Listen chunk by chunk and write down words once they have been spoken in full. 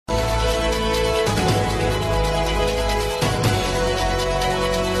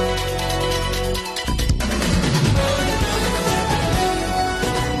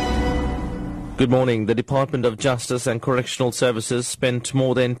Good morning. The Department of Justice and Correctional Services spent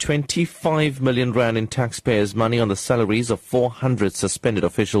more than 25 million rand in taxpayers' money on the salaries of 400 suspended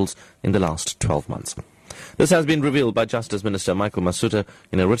officials in the last 12 months. This has been revealed by Justice Minister Michael Masuta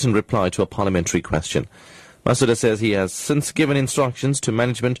in a written reply to a parliamentary question. Masuta says he has since given instructions to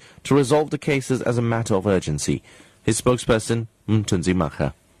management to resolve the cases as a matter of urgency. His spokesperson, Mtunzi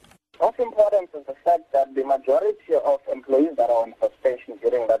Macha. Of importance is the fact that the majority of employees that are on suspension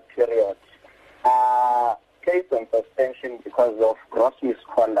during that period are placed on suspension because of gross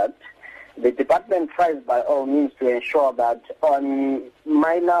misconduct. The department tries by all means to ensure that on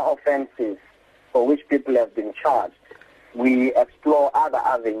minor offences for which people have been charged, we explore other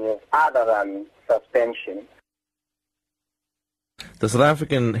avenues other than suspension. The South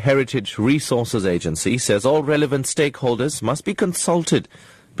African Heritage Resources Agency says all relevant stakeholders must be consulted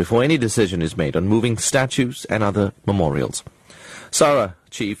before any decision is made on moving statues and other memorials. SARA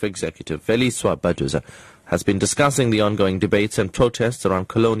Chief Executive Veliswa Baduza has been discussing the ongoing debates and protests around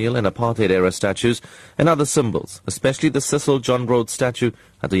colonial and apartheid-era statues and other symbols, especially the Cecil John Rhodes statue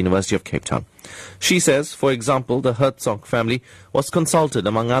at the University of Cape Town. She says, for example, the Hertzog family was consulted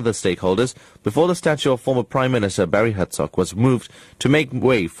among other stakeholders before the statue of former Prime Minister Barry Hertzog was moved to make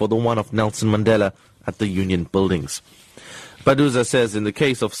way for the one of Nelson Mandela at the Union Buildings. Baduza says in the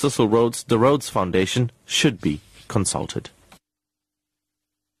case of Cecil Rhodes, the Rhodes Foundation should be consulted.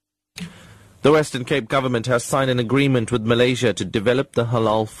 The Western Cape government has signed an agreement with Malaysia to develop the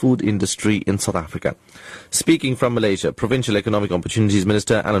halal food industry in South Africa. Speaking from Malaysia, Provincial Economic Opportunities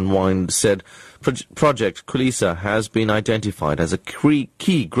Minister Alan Wind said Project Kulisa has been identified as a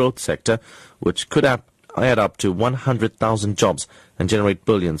key growth sector which could add up to 100,000 jobs and generate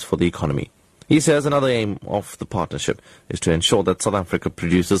billions for the economy. He says another aim of the partnership is to ensure that South Africa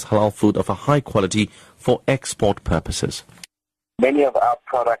produces halal food of a high quality for export purposes. Many of our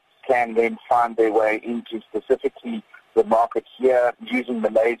products can then find their way into specifically the market here, using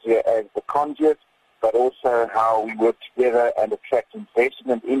Malaysia as the conduit, but also how we work together and attract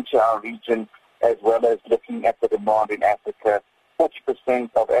investment into our region, as well as looking at the demand in Africa. 40%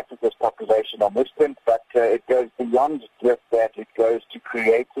 of Africa's population are Muslim, but it goes beyond just that. It goes to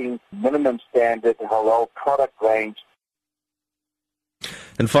creating minimum standard halal product range.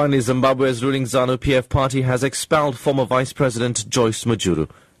 And finally, Zimbabwe's ruling Zanu PF party has expelled former Vice President Joice Mujuru,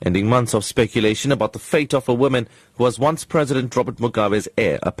 ending months of speculation about the fate of a woman who was once President Robert Mugabe's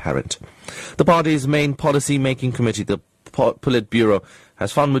heir apparent. The party's main policy-making committee, the Politburo,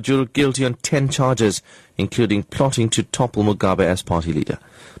 has found Mujuru guilty on 10 charges, including plotting to topple Mugabe as party leader.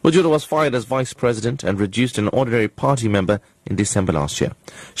 Mujuru was fired as vice president and reduced an ordinary party member in December last year.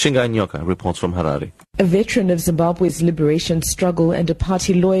 Shinga Nyoka reports from Harare. A veteran of Zimbabwe's liberation struggle and a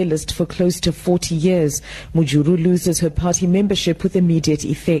party loyalist for close to 40 years, Mujuru loses her party membership with immediate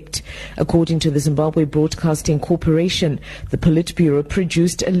effect. According to the Zimbabwe Broadcasting Corporation, the Politburo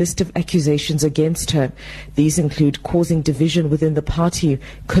produced a list of accusations against her. These include causing division within the party,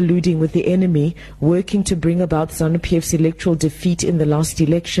 colluding with the enemy, working to bring about Zanu PF's electoral defeat in the last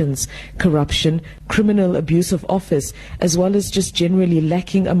elections, corruption, criminal abuse of office, as well as just generally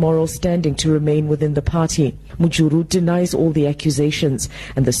lacking a moral standing to remain within the party. Mujuru denies all the accusations,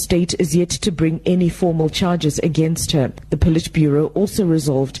 and the state is yet to bring any formal charges against her. The Politburo also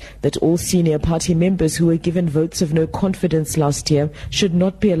resolved that all senior party members who were given votes of no confidence last year should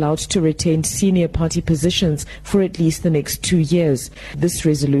not be allowed to retain senior party positions for at least the next 2 years. This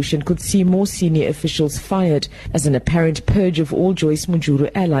resolution could see more senior officials fired as an apparent purge of all Joice Mujuru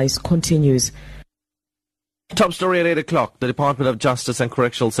allies continues. Top story at 8 o'clock. The Department of Justice and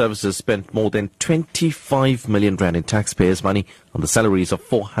Correctional Services spent more than 25 million rand in taxpayers' money on the salaries of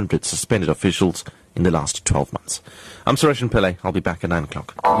 400 suspended officials in the last 12 months. I'm SARESHEN Pillay. I'll be back at 9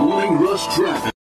 o'clock. Morning rush traffic.